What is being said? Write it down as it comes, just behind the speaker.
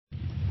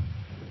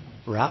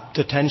rapt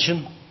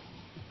attention.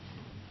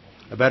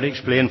 I better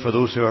explain for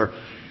those who are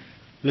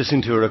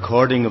listening to a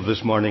recording of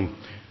this morning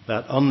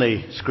that on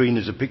the screen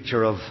is a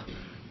picture of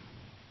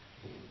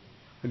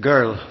a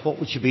girl. What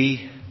would she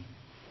be?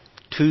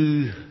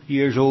 2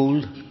 years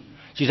old.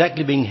 She's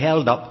actually being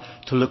held up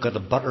to look at a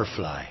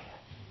butterfly.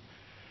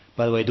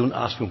 By the way, don't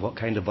ask me what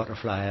kind of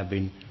butterfly. I've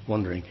been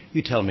wondering.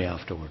 You tell me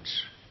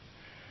afterwards.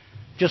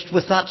 Just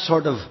with that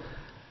sort of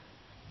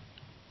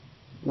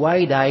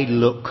wide-eyed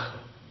look,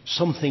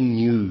 something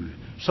new,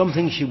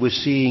 something she was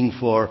seeing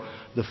for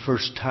the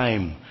first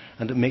time,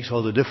 and it makes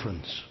all the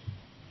difference.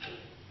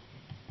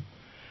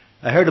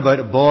 I heard about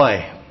a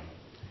boy.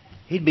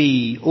 He'd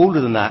be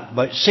older than that,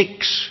 about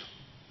 6,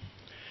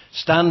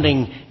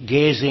 standing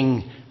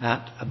gazing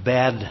at a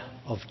bed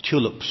of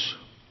tulips,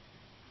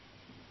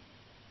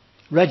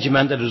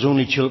 regimented as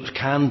only tulips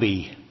can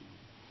be,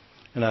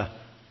 in a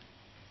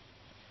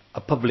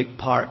public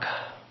park,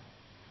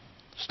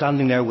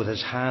 standing there with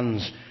his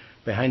hands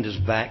behind his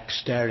back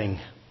staring,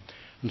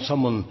 and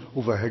someone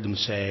overheard him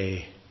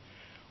say,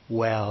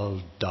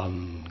 "Well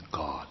done,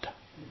 God."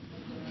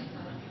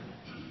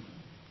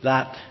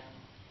 That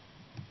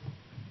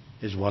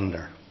is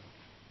wonder.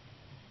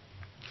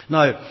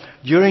 Now,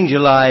 during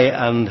July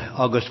and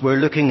August, we're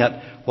looking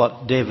at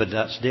what David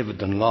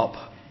Dunlop,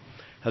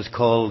 has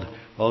called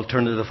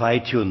alternative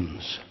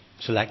iTunes,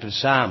 selected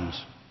psalms.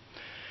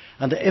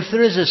 And if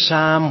there is a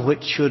psalm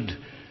which should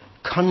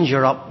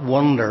conjure up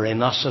wonder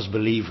in us as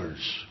believers,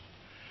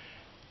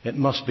 it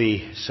must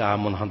be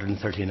Psalm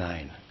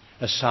 139,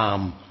 a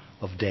psalm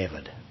of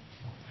David.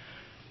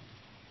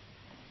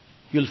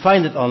 You'll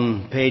find it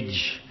on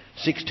page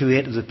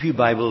 628 of the Pew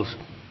Bibles,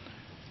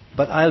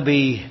 but I'll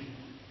be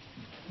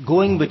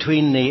going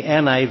between the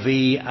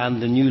NIV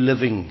and the New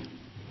Living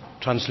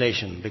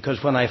Translation,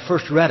 because when I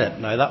first read it,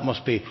 now that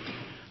must be,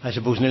 I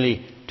suppose,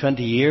 nearly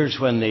 20 years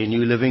when the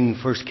New Living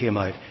first came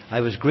out,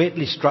 I was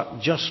greatly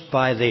struck just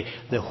by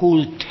the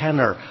whole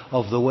tenor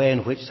of the way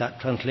in which that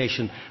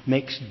translation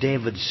makes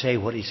David say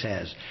what he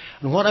says.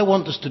 And what I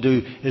want us to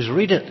do is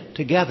read it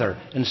together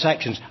in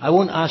sections. I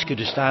won't ask you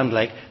to stand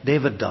like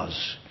David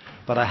does,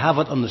 but I have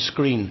it on the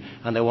screen,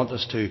 and I want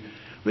us to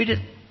read it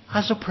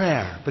as a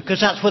prayer,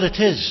 because that's what it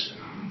is,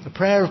 a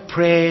prayer of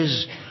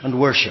praise and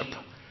worship.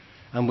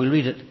 And we'll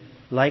read it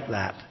like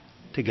that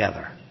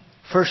together.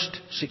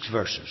 First 6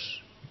 verses.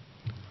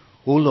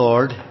 O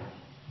Lord,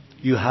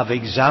 you have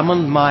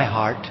examined my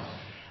heart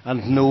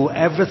and know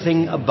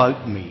everything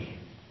about me.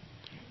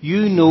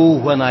 You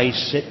know when I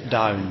sit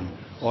down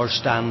or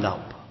stand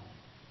up.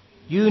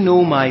 You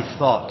know my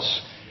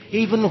thoughts,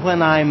 even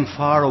when I'm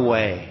far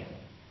away.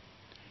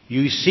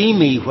 You see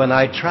me when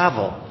I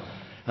travel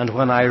and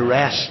when I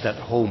rest at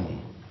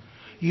home.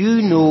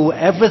 You know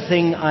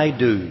everything I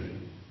do.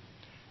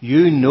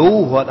 You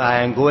know what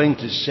I am going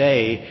to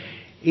say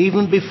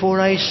even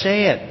before I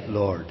say it,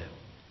 Lord.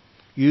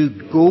 You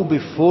go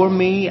before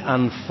me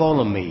and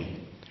follow me.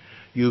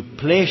 You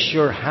place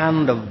your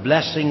hand of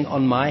blessing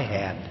on my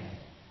head.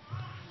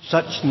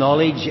 Such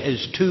knowledge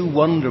is too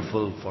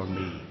wonderful for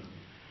me,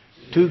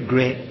 too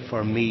great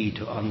for me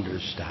to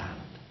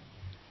understand.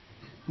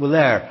 Well,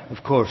 there,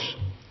 of course,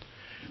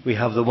 we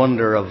have the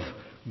wonder of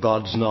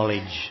God's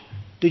knowledge.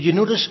 Did you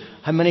notice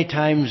how many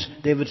times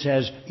David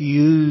says,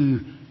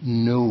 you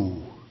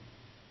know?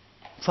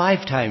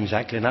 5 times,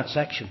 actually, in that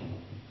section.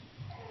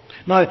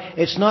 Now,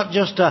 it's not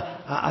just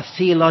a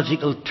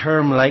theological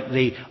term like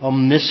the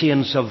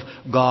omniscience of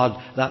God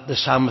that the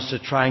psalmist is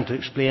trying to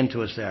explain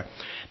to us there.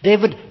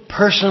 David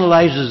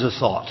personalizes the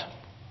thought.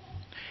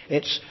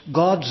 It's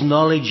God's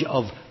knowledge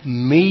of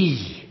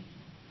me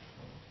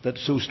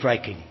that's so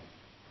striking.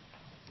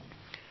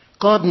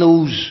 God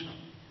knows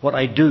what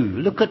I do.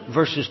 Look at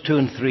verses 2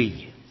 and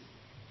 3.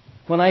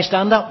 When I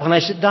stand up, when I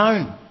sit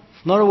down.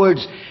 In other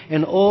words,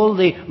 in all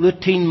the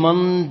routine,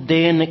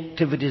 mundane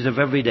activities of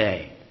every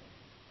day.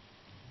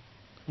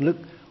 Look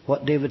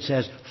what David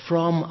says,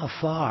 from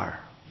afar.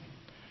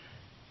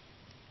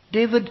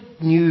 David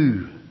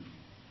knew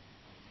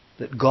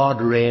that God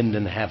reigned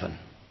in heaven.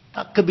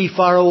 That could be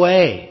far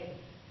away.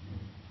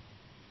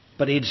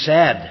 But he'd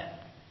said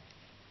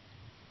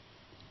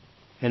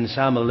in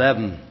Psalm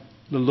 11,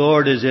 the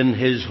Lord is in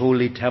his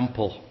holy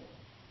temple.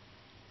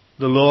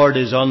 The Lord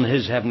is on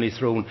his heavenly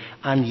throne.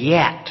 And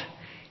yet,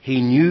 he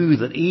knew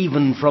that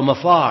even from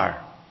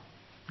afar,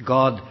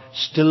 God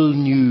still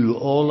knew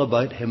all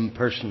about him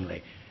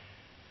personally.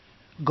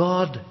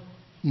 God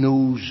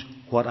knows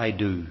what I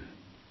do.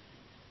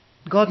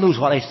 God knows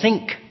what I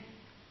think.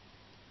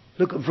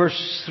 Look at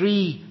verse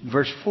 3,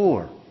 verse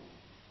 4.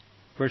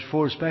 Verse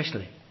 4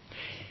 especially.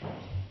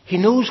 He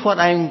knows what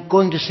I'm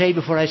going to say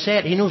before I say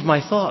it. He knows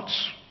my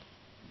thoughts.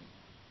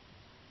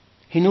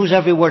 He knows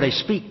every word I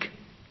speak.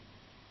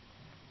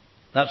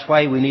 That's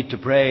why we need to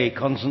pray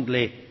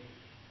constantly,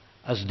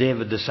 as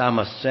David the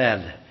psalmist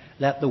said,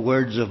 let the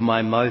words of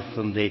my mouth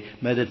and the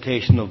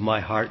meditation of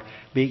my heart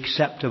be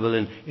acceptable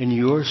in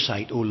your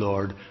sight, O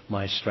Lord,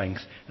 my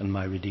strength and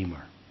my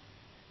Redeemer.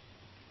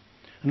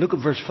 And look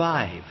at verse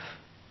 5.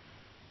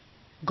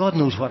 God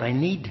knows what I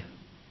need.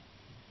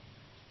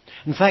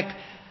 In fact,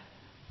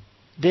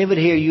 David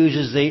here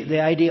uses the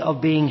idea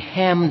of being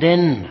hemmed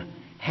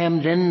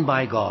in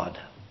by God.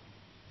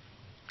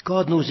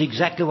 God knows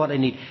exactly what I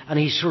need, and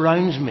He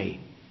surrounds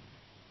me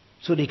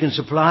so that He can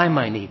supply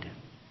my need.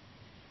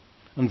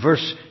 And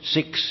verse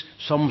 6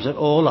 sums it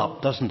all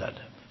up, doesn't it?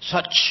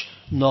 Such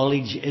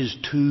knowledge is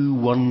too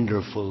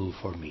wonderful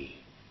for me.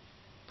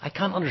 I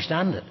can't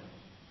understand it.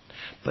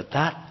 But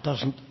that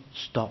doesn't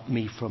stop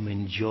me from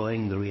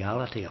enjoying the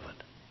reality of it.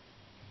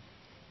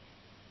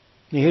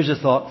 Now here's a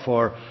thought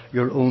for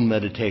your own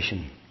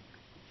meditation.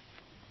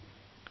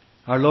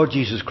 Our Lord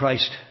Jesus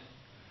Christ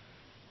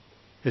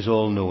is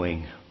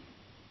all-knowing.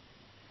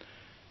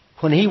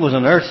 When He was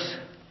on earth,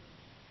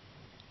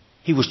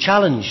 He was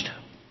challenged.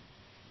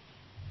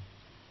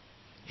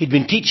 He'd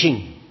been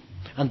teaching,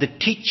 and the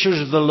teachers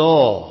of the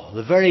law,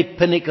 the very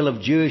pinnacle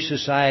of Jewish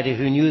society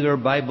who knew their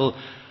Bible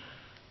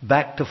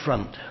back to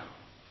front,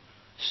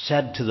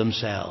 said to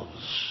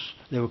themselves,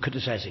 they were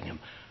criticizing Him,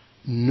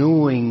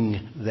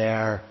 knowing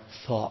their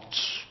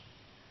thoughts.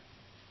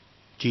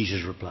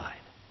 Jesus replied.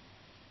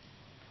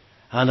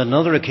 And on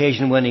another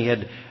occasion when He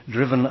had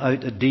driven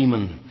out a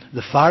demon,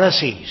 the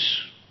Pharisees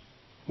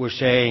were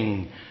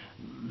saying,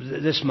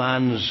 this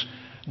man's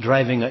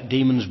driving out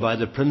demons by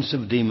the prince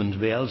of demons,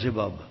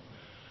 Beelzebub.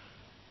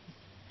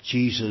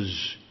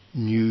 Jesus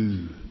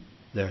knew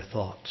their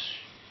thoughts.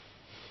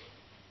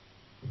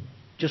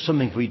 Just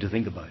something for you to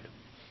think about.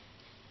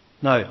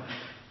 Now,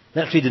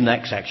 let's read the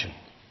next section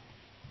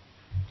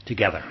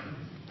together.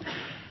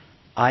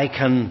 I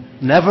can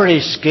never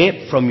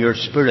escape from your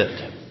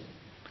Spirit.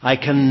 I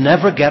can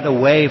never get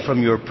away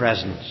from your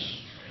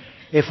presence.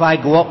 If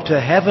I go up to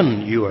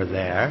heaven, you are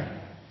there.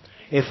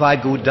 If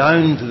I go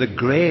down to the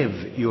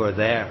grave, you are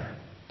there.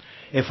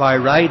 If I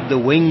ride the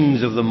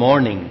wings of the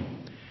morning,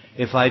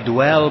 if I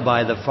dwell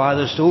by the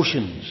farthest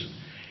oceans,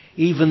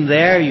 even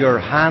there your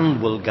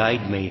hand will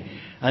guide me,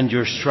 and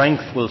your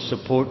strength will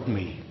support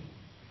me.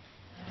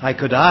 I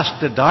could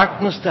ask the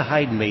darkness to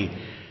hide me,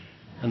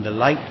 and the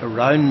light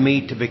around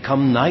me to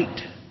become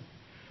night.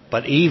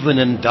 But even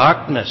in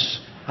darkness,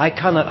 I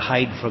cannot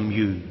hide from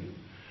you.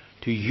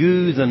 To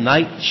you the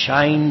night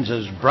shines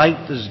as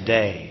bright as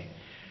day.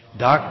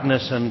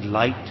 Darkness and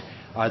light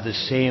are the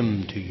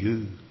same to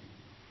you.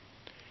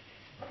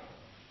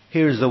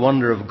 Here's the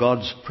wonder of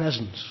God's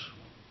presence.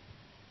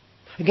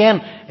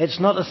 Again, it's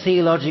not a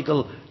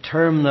theological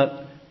term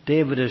that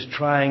David is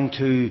trying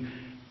to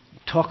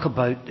talk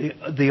about,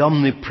 the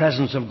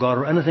omnipresence of God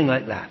or anything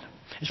like that.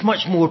 It's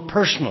much more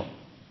personal.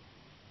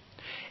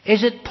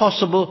 Is it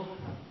possible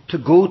to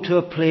go to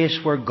a place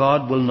where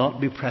God will not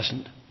be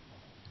present?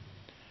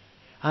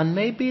 And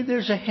maybe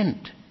there's a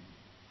hint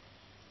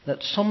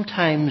that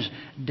sometimes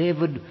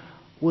David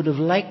would have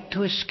liked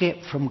to escape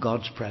from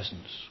God's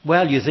presence.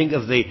 Well, you think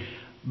of the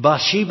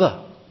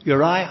Bathsheba,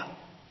 Uriah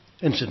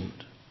incident.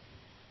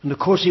 And of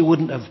course he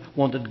wouldn't have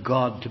wanted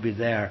God to be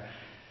there.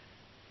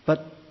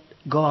 But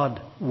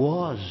God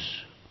was.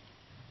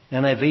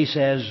 NIV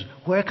says,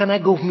 where can I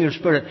go from your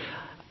Spirit?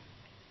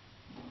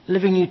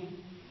 Living New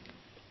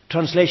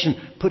Translation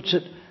puts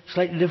it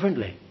slightly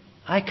differently.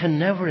 I can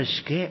never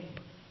escape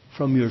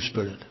from your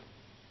Spirit.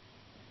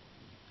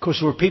 Of course,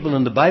 there were people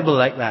in the Bible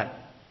like that,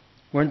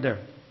 weren't there?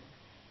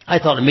 I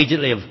thought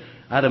immediately of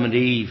Adam and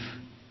Eve.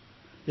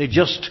 They'd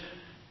just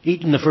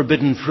eaten the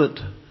forbidden fruit.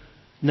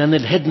 And then they'd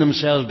hidden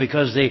themselves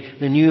because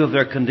they knew of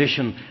their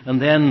condition.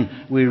 And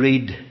then we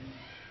read,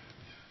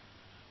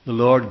 the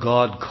Lord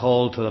God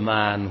called to the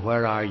man,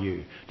 where are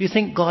you? Do you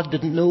think God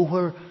didn't know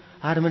where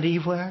Adam and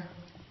Eve were?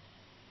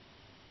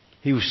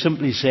 He was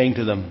simply saying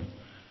to them,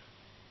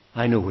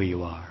 I know where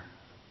you are.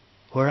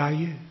 Where are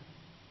you?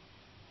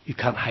 You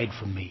can't hide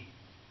from me.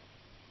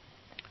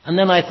 And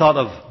then I thought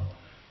of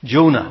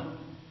Jonah.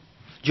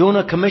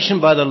 Jonah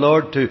commissioned by the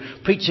Lord to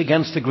preach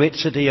against the great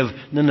city of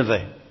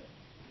Nineveh.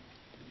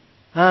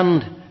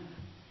 And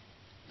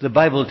the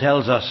Bible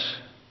tells us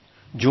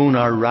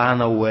Jonah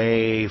ran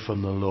away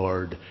from the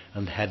Lord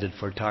and headed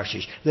for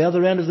Tarshish, the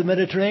other end of the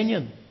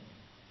Mediterranean.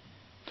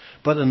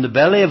 But in the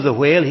belly of the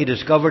whale he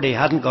discovered he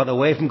hadn't got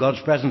away from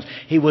God's presence.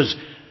 He was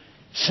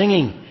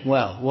singing,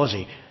 well, was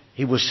he?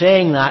 He was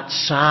saying that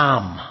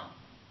psalm,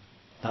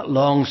 that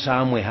long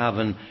psalm we have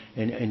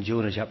in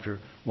Jonah chapter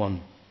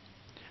 1.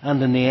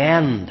 And in the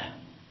end,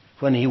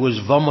 when he was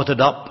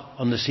vomited up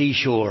on the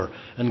seashore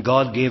and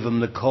God gave him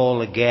the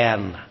call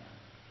again,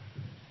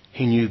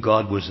 he knew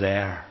God was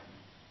there.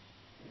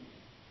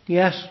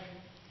 Yes,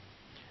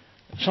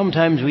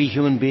 sometimes we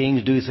human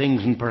beings do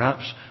things and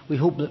perhaps we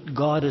hope that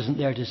God isn't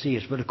there to see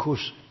us, but of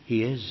course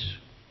He is.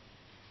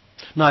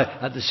 Now,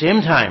 at the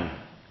same time,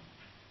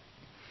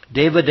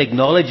 David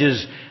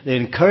acknowledges the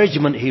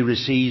encouragement he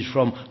receives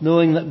from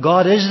knowing that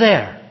God is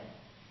there.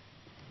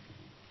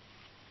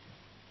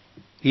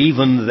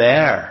 Even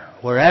there,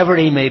 wherever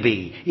He may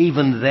be,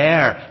 even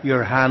there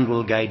your hand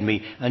will guide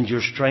me and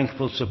your strength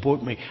will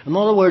support me. In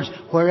other words,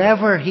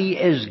 wherever He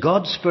is,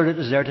 God's Spirit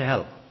is there to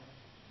help.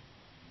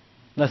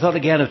 And I thought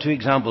again of two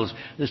examples,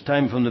 this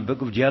time from the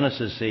book of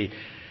Genesis, the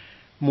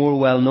more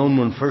well-known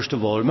one first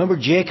of all. Remember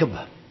Jacob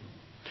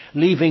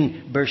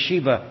leaving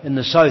Beersheba in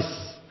the south,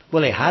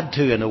 Well, he had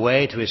to, in a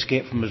way, to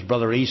escape from his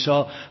brother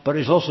Esau, but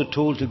he's also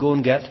told to go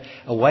and get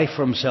a wife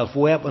for himself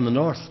way up in the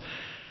north.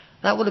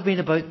 That would have been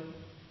about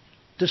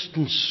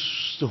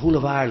distance the whole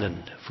of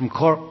Ireland, from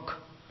Cork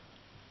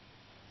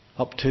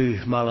up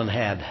to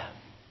Malin-Head.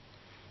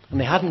 And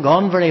they hadn't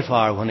gone very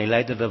far when he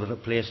lighted up at a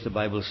place, the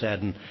Bible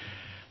said, and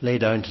lay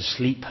down to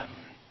sleep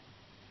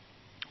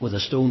with a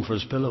stone for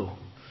his pillow.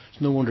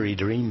 It's no wonder he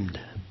dreamed.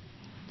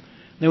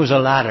 There was a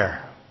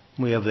ladder.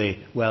 We have the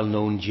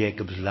well-known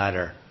Jacob's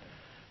ladder,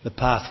 the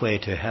pathway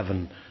to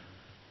heaven,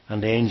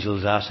 and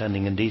angels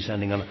ascending and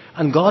descending on it.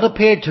 And God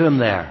appeared to him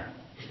there.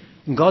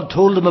 And God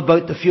told him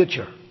about the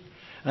future.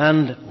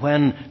 And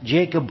when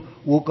Jacob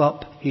woke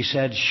up, he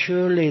said,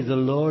 surely the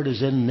Lord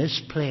is in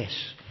this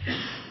place.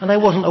 And I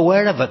wasn't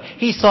aware of it.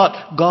 He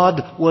thought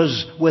God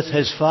was with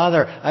his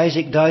father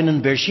Isaac down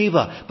in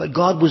Beersheba, but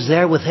God was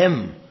there with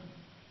him.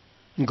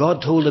 And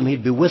God told him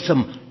he'd be with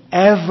him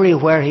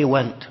everywhere he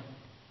went.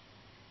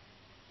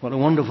 What a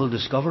wonderful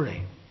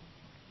discovery.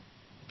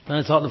 And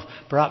I thought of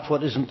perhaps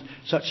what isn't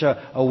such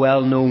a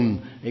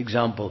well-known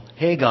example.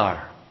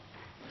 Hagar.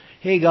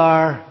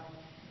 Hagar,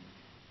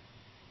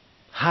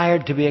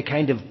 hired to be a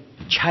kind of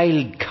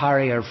child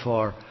carrier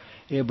for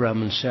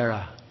Abraham and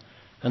Sarah.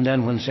 And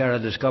then when Sarah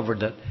discovered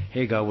that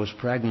Hagar was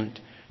pregnant,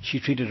 she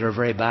treated her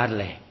very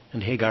badly,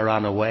 and Hagar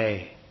ran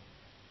away.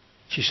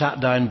 She sat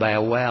down by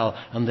a well,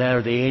 and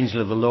there the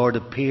angel of the Lord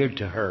appeared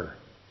to her.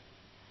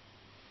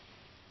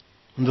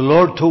 And the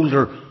Lord told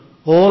her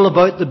all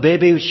about the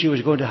baby she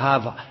was going to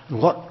have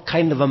and what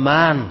kind of a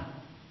man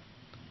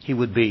he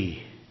would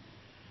be.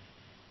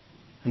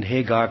 And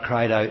Hagar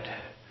cried out,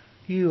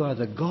 you are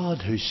the God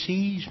who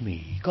sees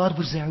me. God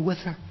was there with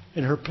her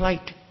in her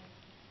plight.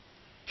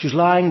 She was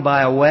lying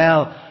by a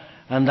well,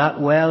 and that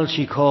well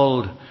she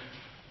called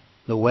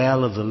the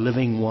well of the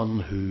living one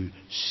who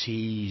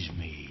sees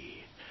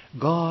me.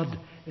 God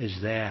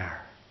is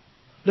there.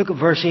 Look at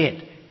verse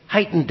 8.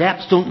 Height and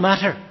depth don't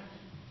matter.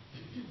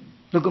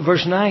 Look at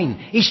verse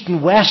 9. East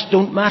and west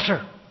don't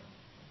matter.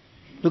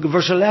 Look at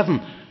verse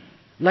 11.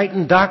 Light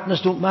and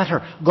darkness don't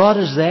matter. God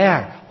is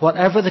there,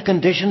 whatever the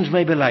conditions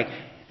may be like,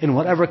 in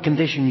whatever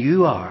condition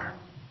you are.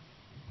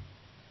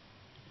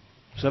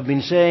 So I've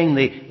been saying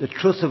the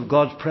truth of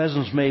God's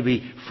presence may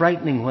be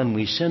frightening when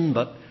we sin,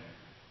 but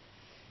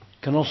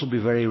can also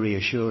be very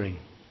reassuring.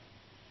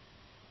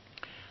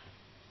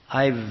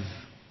 I've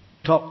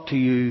talked to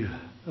you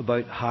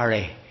about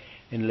Harry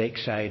in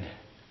Lakeside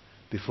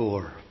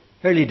before.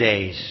 Early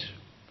days.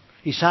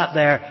 He sat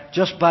there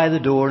just by the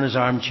door in his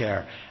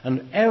armchair.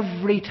 And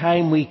every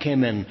time we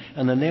came in,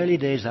 and in the early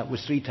days that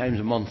was 3 times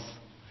a month,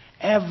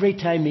 every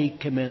time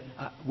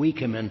we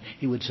came in,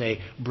 he would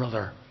say,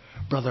 Brother,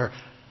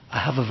 I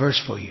have a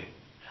verse for you.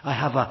 I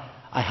have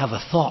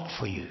a thought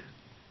for you.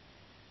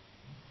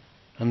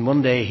 And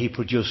one day he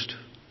produced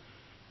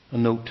a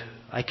note.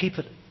 I keep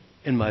it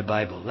in my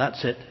Bible.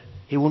 That's it.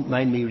 He won't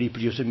mind me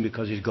reproducing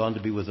because he's gone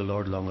to be with the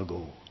Lord long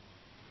ago.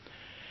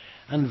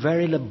 And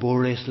very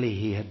laboriously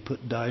he had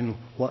put down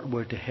what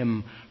were to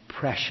him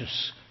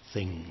precious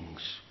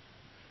things.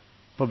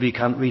 Probably you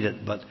can't read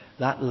it, but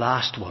that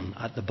last one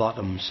at the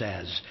bottom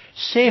says,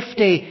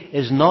 safety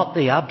is not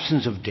the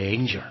absence of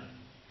danger,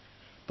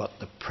 but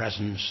the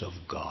presence of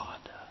God.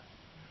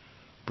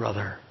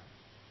 Brother,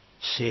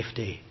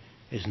 safety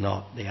is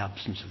not the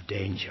absence of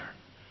danger,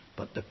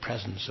 but the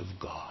presence of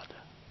God.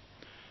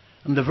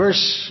 And the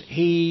verse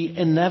he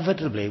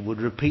inevitably would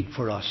repeat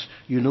for us,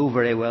 you know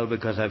very well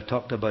because I've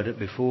talked about it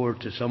before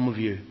to some of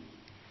you,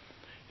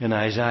 in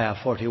Isaiah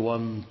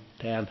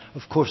 41:10.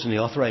 Of course, in the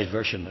authorized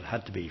version, it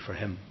had to be for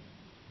him.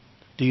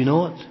 Do you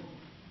know it?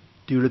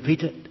 Do you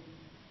repeat it?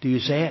 Do you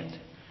say it?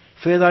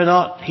 Fear thou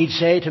not, he'd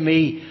say to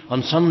me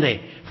on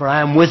Sunday, for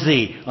I am with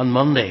thee on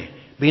Monday.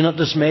 Be not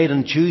dismayed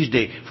on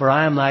Tuesday, for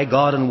I am thy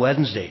God on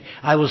Wednesday.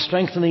 I will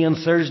strengthen thee on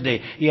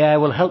Thursday. Yea, I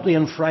will help thee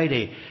on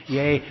Friday.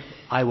 Yea,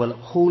 I will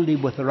hold thee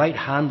with the right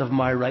hand of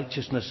my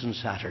righteousness on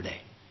Saturday.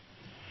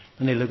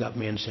 And they look at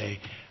me and say,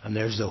 and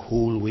there's the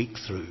whole week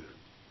through.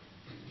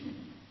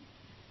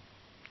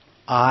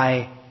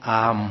 I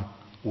am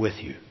with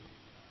you.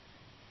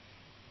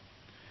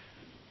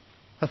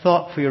 A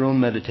thought for your own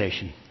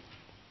meditation.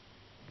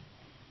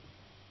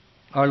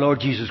 Our Lord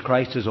Jesus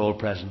Christ is all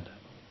present.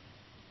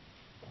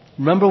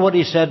 Remember what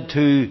he said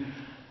to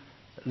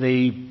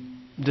the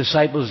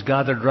disciples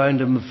gathered round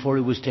him before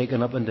he was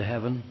taken up into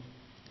heaven?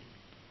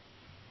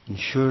 And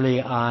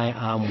surely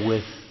I am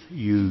with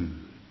you.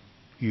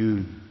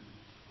 You.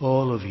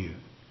 All of you.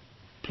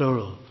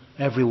 Plural.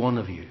 Every one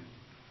of you.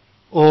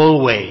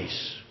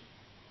 Always.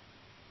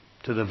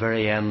 To the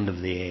very end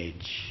of the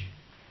age.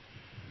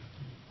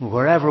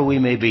 Wherever we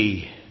may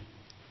be,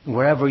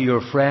 wherever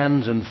your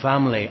friends and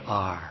family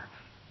are,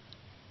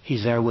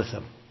 he's there with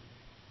them.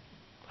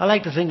 I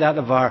like to think that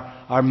of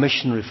our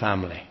missionary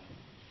family.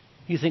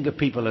 You think of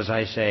people, as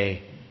I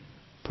say,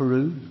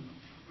 Peru,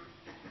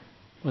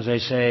 as I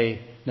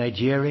say,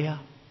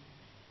 Nigeria,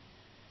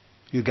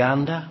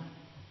 Uganda,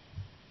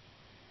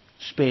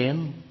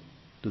 Spain,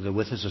 they're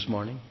with us this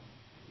morning.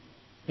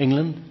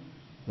 England,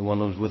 the one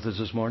who was with us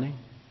this morning.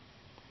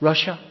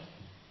 Russia,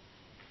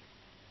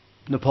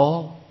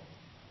 Nepal,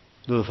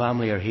 though the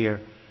family are here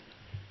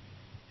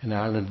in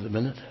Ireland at the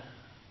minute.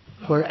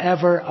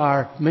 Wherever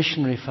our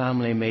missionary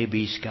family may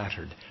be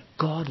scattered,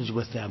 God is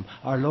with them.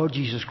 Our Lord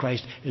Jesus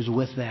Christ is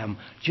with them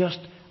just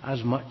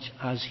as much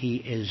as He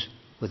is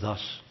with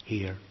us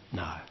here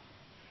now.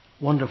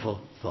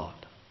 Wonderful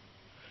thought.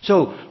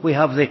 So, we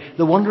have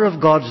the wonder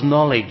of God's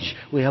knowledge.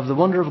 We have the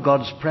wonder of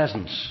God's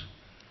presence.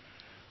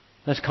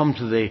 Let's come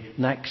to the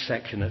next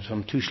section. It's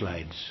on 2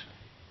 slides.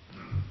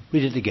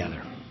 Read it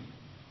together.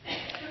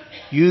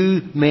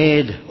 You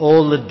made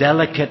all the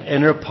delicate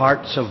inner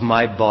parts of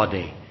my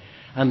body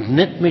and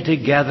knit me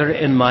together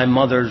in my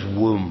mother's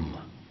womb.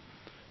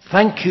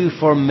 Thank you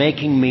for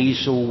making me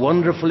so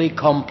wonderfully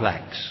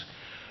complex.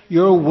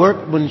 Your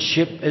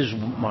workmanship is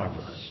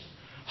marvelous.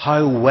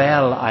 How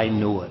well I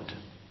know it.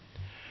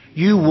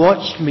 You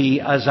watched me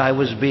as I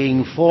was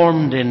being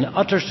formed in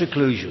utter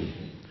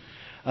seclusion,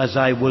 as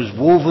I was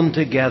woven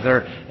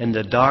together in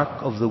the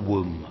dark of the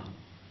womb.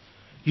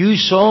 You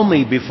saw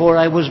me before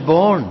I was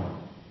born.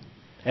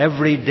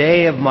 Every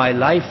day of my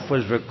life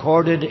was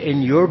recorded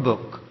in your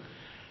book.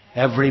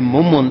 Every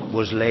moment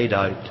was laid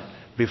out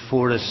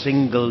before a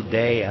single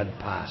day had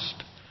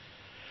passed.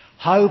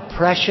 How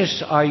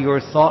precious are your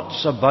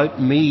thoughts about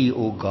me,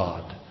 O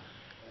God.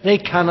 They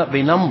cannot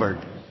be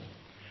numbered.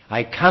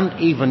 I can't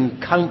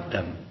even count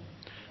them.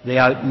 They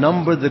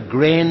outnumber the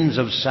grains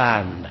of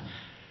sand.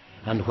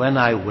 And when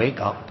I wake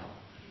up,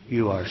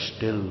 you are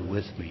still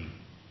with me.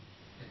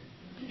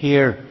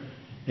 Here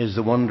is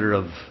the wonder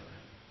of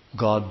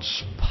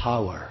God's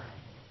power.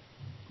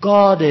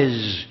 God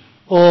is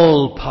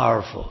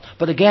all-powerful.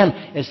 But again,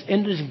 it's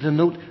interesting to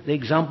note the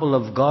example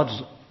of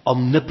God's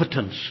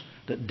omnipotence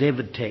that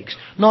David takes.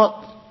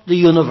 Not the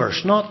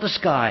universe, not the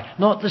sky,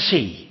 not the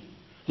sea,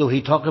 though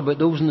he talked about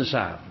those in the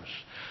Psalms.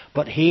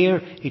 But here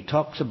he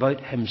talks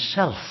about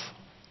himself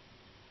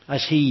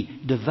as he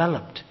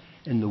developed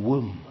in the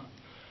womb.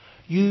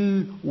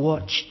 You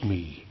watched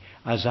me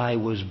as I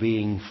was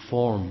being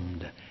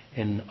formed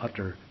in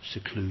utter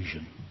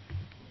seclusion.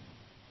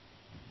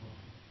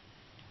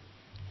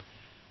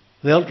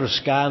 The ultra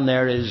scan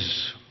there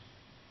is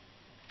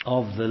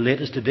of the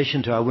latest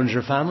addition to our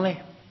Windsor family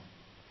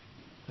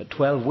at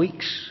 12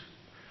 weeks,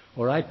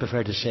 or I'd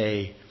prefer to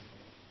say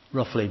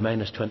roughly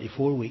minus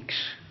 24 weeks.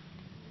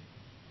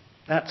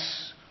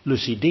 That's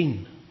Lucy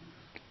Dean.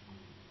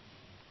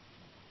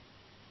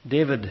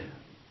 David,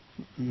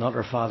 not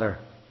her father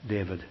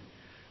David,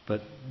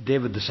 but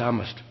David the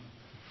psalmist,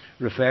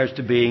 refers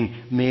to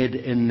being made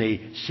in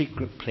the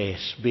secret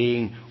place,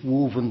 being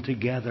woven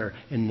together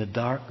in the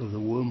dark of the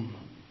womb.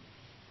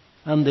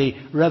 And the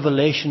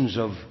revelations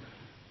of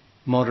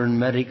modern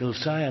medical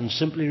science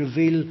simply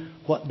reveal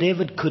what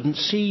David couldn't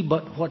see,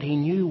 but what he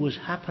knew was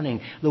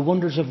happening. The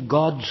wonders of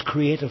God's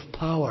creative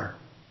power.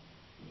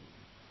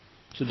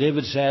 So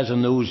David says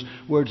in those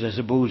words, I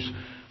suppose,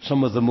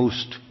 some of the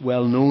most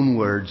well-known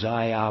words,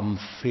 I am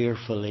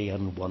fearfully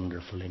and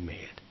wonderfully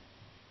made.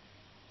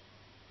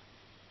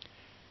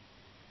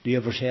 Do you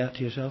ever say that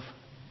to yourself?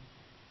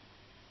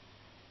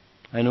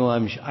 I know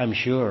I'm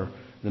sure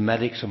the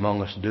medics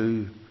among us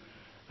do,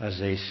 as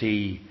they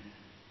see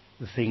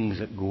the things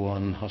that go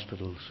on in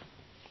hospitals.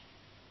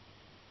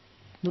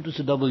 Notice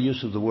the double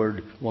use of the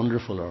word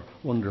wonderful or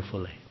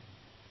wonderfully.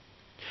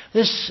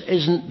 This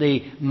isn't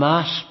the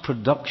mass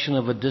production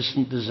of a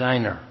distant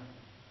designer,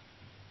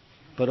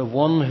 but of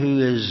one who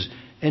is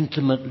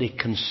intimately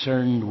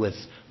concerned with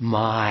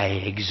my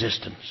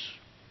existence.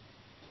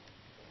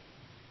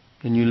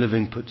 The New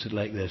Living puts it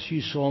like this.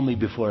 You saw me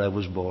before I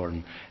was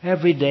born.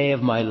 Every day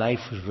of my life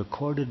was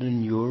recorded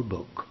in your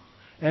book.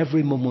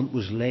 Every moment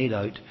was laid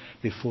out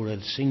before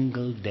a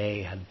single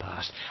day had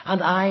passed.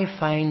 And I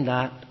find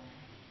that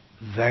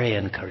very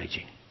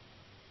encouraging.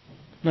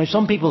 Now,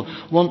 some people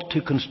want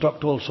to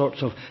construct all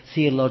sorts of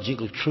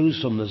theological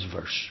truths from this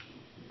verse.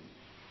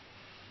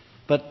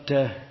 But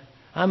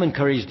I'm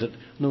encouraged that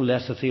no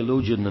less a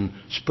theologian than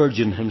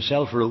Spurgeon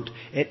himself wrote,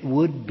 it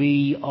would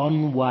be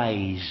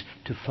unwise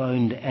to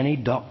found any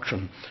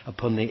doctrine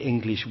upon the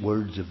English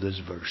words of this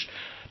verse.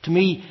 To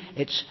me,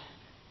 it's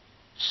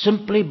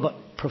simply but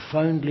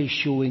profoundly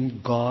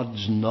showing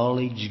God's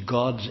knowledge,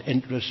 God's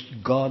interest,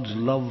 God's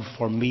love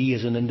for me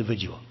as an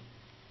individual.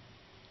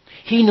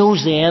 He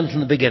knows the end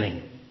from the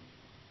beginning.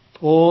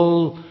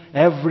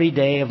 Every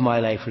day of my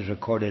life is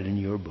recorded in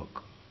your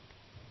book.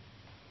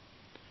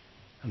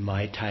 And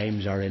my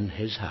times are in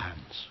His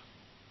hands.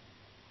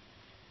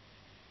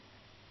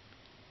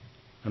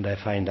 And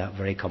I find that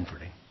very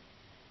comforting.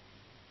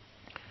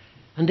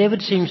 And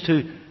David seems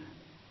to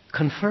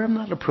confirm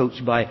that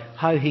approach by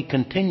how he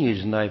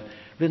continues, and I've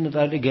written it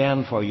out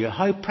again for you.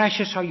 How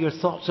precious are your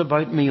thoughts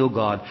about me, O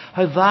God.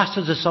 How vast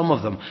is the sum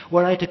of them.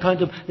 Were I to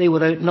count them, they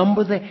would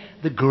outnumber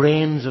the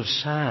grains of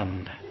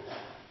sand.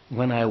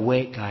 When I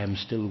wake, I am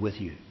still with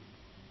you.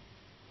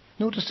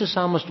 Notice the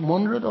psalmist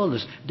wonder at all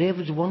this.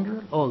 David's wonder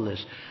at all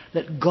this.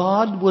 That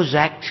God was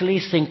actually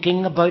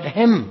thinking about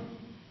him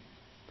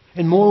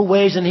in more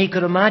ways than he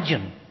could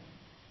imagine.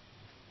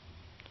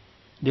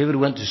 David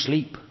went to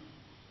sleep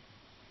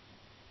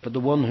But the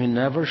one who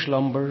never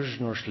slumbers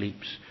nor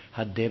sleeps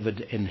had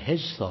David in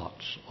his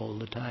thoughts all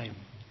the time.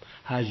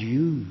 Has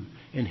you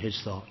in his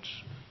thoughts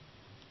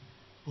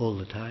all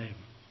the time.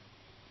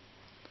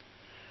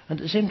 And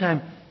at the same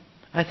time,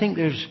 I think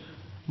there's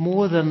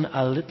more than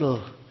a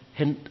little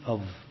hint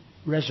of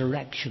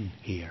resurrection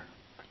here.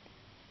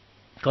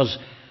 Because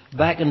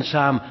back in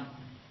Psalm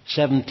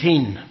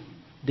 17,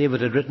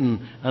 David had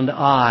written, "And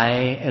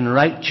I, in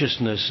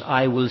righteousness,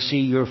 I will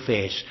see your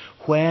face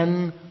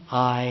when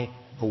I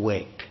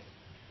awake."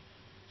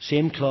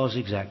 Same clause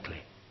exactly.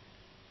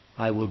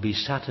 I will be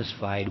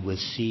satisfied with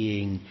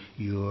seeing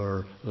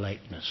your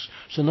likeness.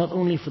 So not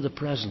only for the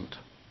present,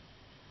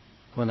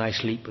 when I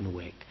sleep and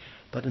wake,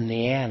 but in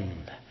the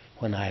end,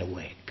 when I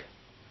awake,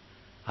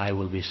 I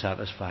will be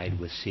satisfied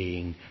with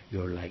seeing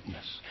your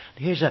likeness.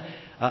 Here's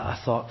a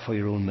thought for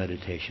your own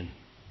meditation.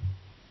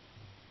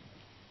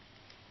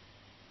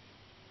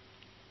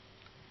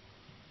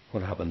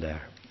 What happened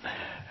there?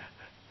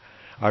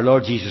 Our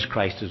Lord Jesus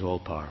Christ is all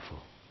powerful.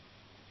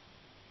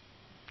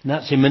 In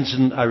that same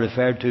incident I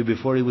referred to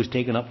before he was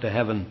taken up to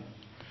heaven,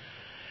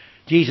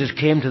 Jesus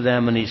came to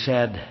them and he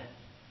said,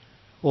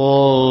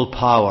 all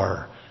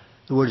power,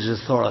 the word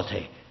is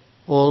authority,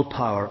 all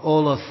power,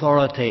 all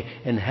authority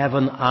in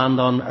heaven and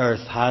on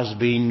earth has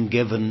been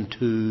given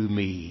to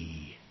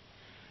me.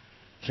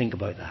 Think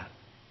about that.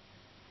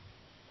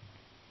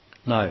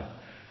 Now,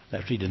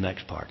 let's read the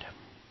next part.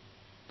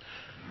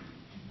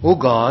 O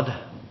God,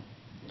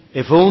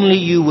 if only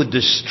you would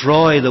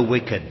destroy the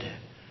wicked.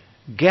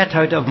 Get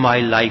out of my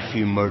life,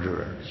 you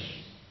murderers.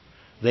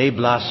 They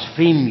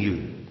blaspheme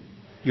you.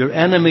 Your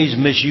enemies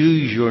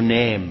misuse your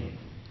name.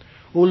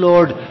 O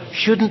Lord,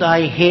 shouldn't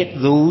I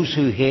hate those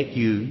who hate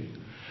you?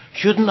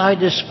 Shouldn't I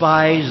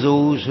despise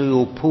those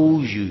who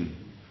oppose you?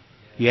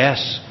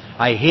 Yes,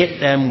 I hate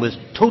them with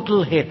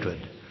total hatred,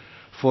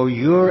 for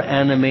your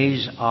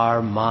enemies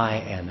are my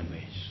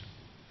enemies.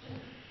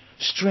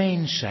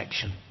 Strange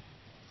section.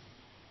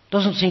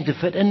 Doesn't seem to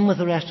fit in with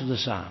the rest of the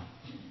psalm.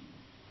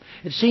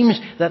 It seems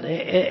that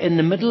in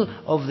the middle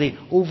of the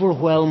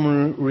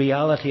overwhelming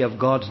reality of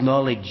God's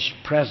knowledge,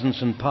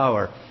 presence and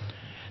power,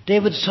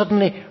 David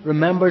suddenly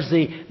remembers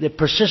the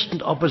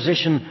persistent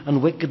opposition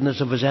and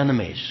wickedness of his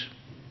enemies.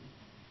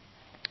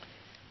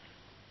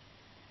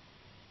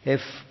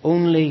 If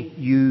only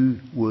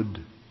you would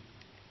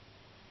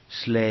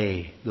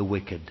slay the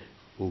wicked,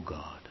 O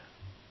God.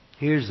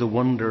 Here's the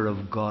wonder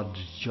of God's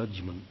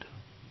judgment.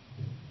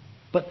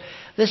 But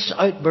this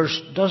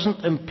outburst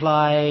doesn't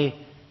imply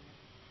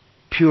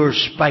pure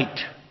spite.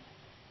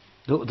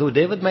 Though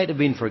David might have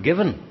been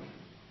forgiven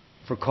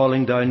for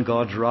calling down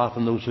God's wrath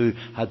on those who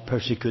had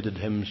persecuted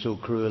him so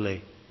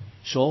cruelly.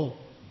 Saul,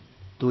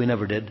 though he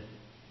never did.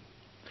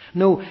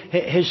 No,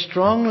 his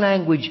strong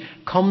language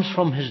comes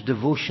from his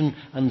devotion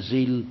and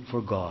zeal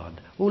for God.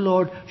 Oh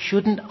Lord,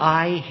 shouldn't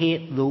I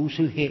hate those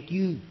who hate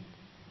you?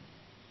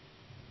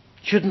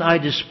 Shouldn't I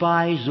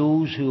despise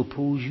those who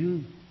oppose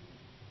you?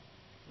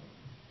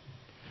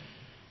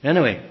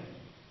 Anyway,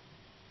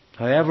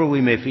 however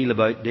we may feel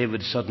about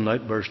David's sudden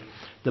outburst,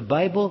 the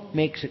Bible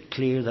makes it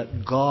clear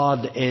that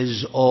God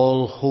is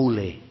all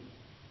holy.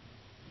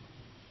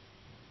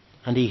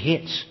 And he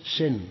hates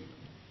sin.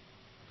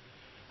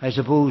 I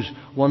suppose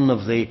one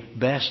of the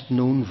best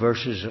known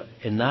verses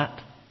in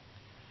that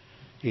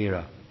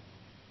era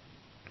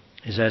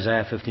is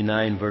Isaiah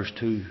 59 verse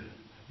 2.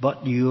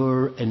 But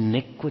your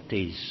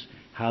iniquities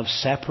have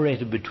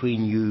separated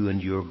between you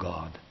and your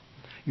God.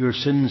 Your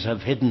sins have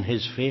hidden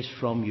his face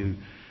from you,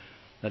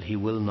 that he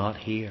will not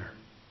hear.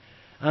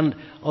 And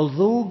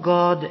although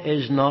God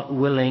is not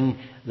willing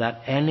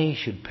that any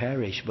should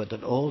perish, but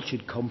that all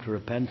should come to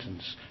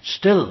repentance,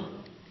 still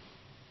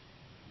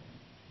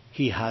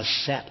he has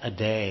set a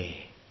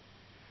day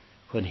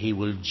when he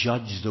will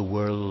judge the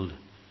world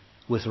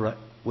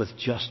with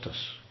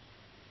justice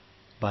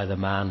by the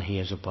man he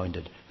has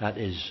appointed. That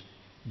is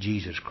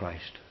Jesus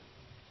Christ.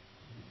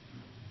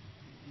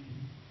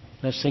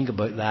 Let's think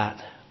about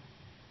that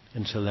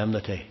in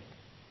solemnity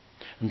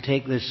and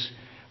take this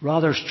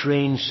rather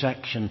strange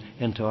section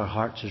into our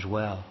hearts as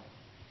well.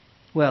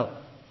 Well,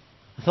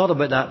 I thought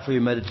about that for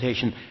your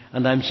meditation,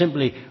 and I'm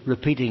simply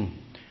repeating.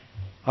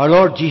 Our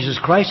Lord Jesus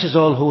Christ is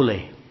all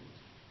holy.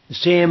 The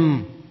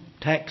same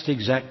text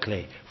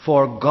exactly.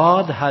 For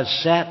God has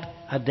set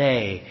a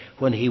day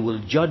when he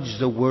will judge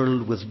the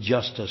world with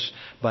justice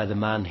by the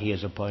man he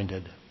has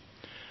appointed.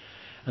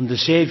 And the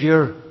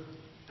Saviour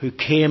who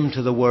came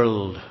to the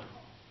world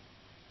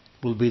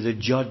will be the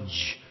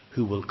judge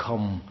who will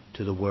come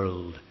to the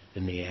world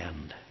in the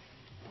end.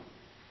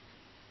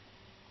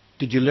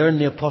 Did you learn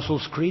the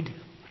Apostles' Creed?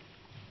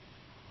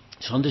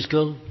 Sunday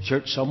school,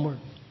 church somewhere?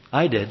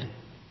 I did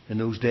in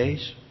those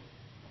days.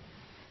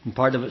 And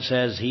part of it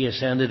says, he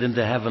ascended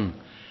into heaven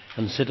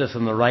and sitteth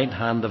on the right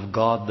hand of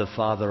God the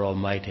Father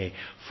Almighty.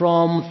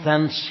 From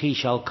thence he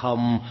shall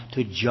come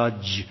to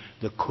judge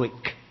the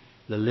quick,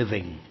 the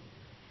living,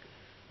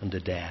 and the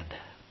dead.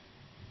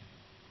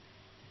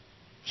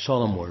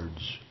 Solemn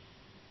words.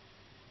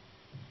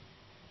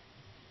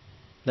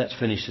 Let's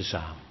finish the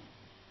psalm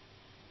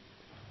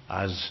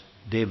as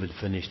David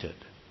finished it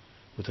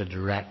with a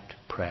direct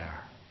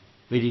prayer.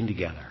 Reading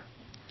together.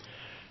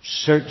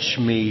 Search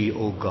me,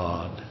 O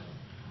God,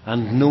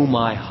 and know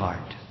my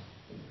heart.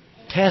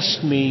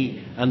 Test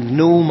me and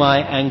know my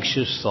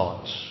anxious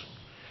thoughts.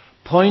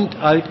 Point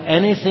out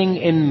anything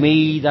in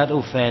me that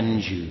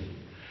offends you,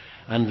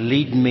 and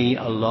lead me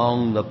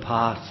along the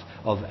path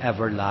of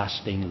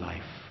everlasting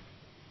life.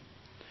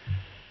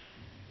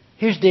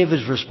 Here's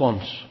David's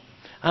response.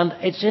 And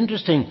it's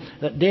interesting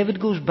that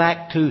David goes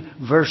back to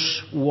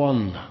verse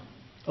 1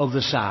 of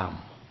the psalm.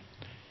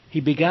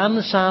 He began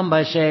the psalm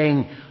by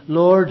saying,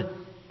 Lord,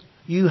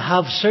 you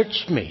have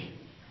searched me,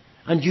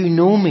 and you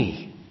know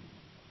me.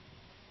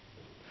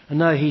 And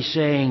now he's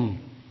saying,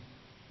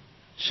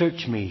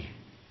 search me.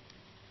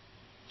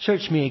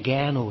 Search me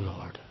again, O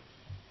Lord.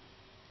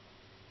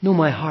 Know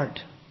my heart.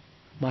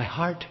 My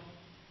heart.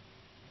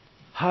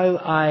 How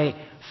I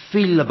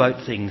feel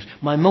about things.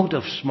 My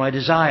motives, my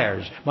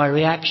desires, my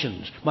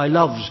reactions, my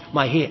loves,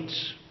 my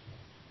hates.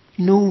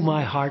 Know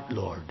my heart,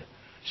 Lord.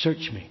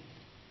 Search me.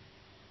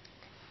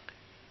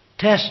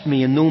 Test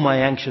me and know my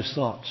anxious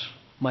thoughts.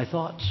 My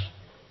thoughts.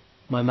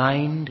 My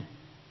mind.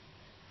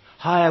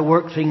 How I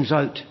work things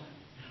out.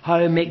 How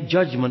I make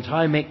judgments. How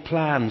I make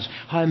plans.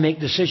 How I make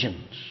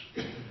decisions.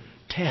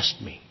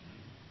 Test me.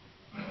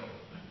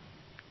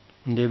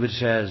 And David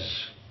says,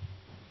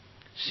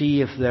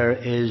 see if there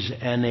is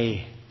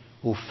any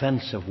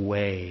offensive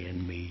way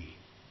in me,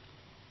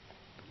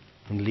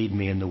 and lead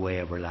me in the way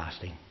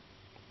everlasting.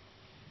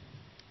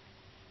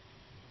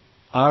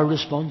 Our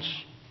response?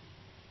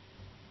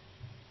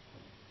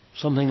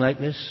 Something like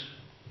this.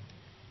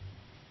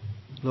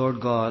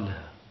 Lord God,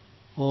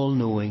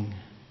 all-knowing,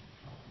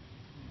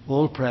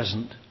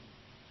 all-present,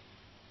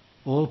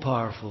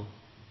 all-powerful,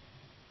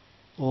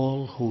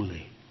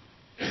 all-holy.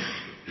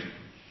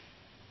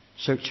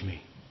 Search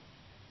me.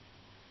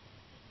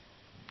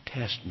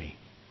 Test me.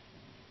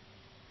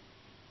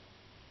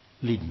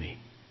 Lead me.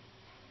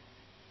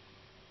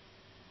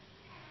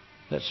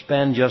 Let's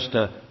spend just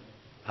a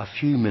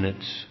few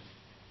minutes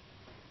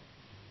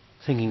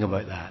thinking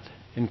about that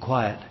in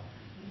quiet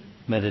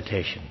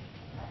meditation.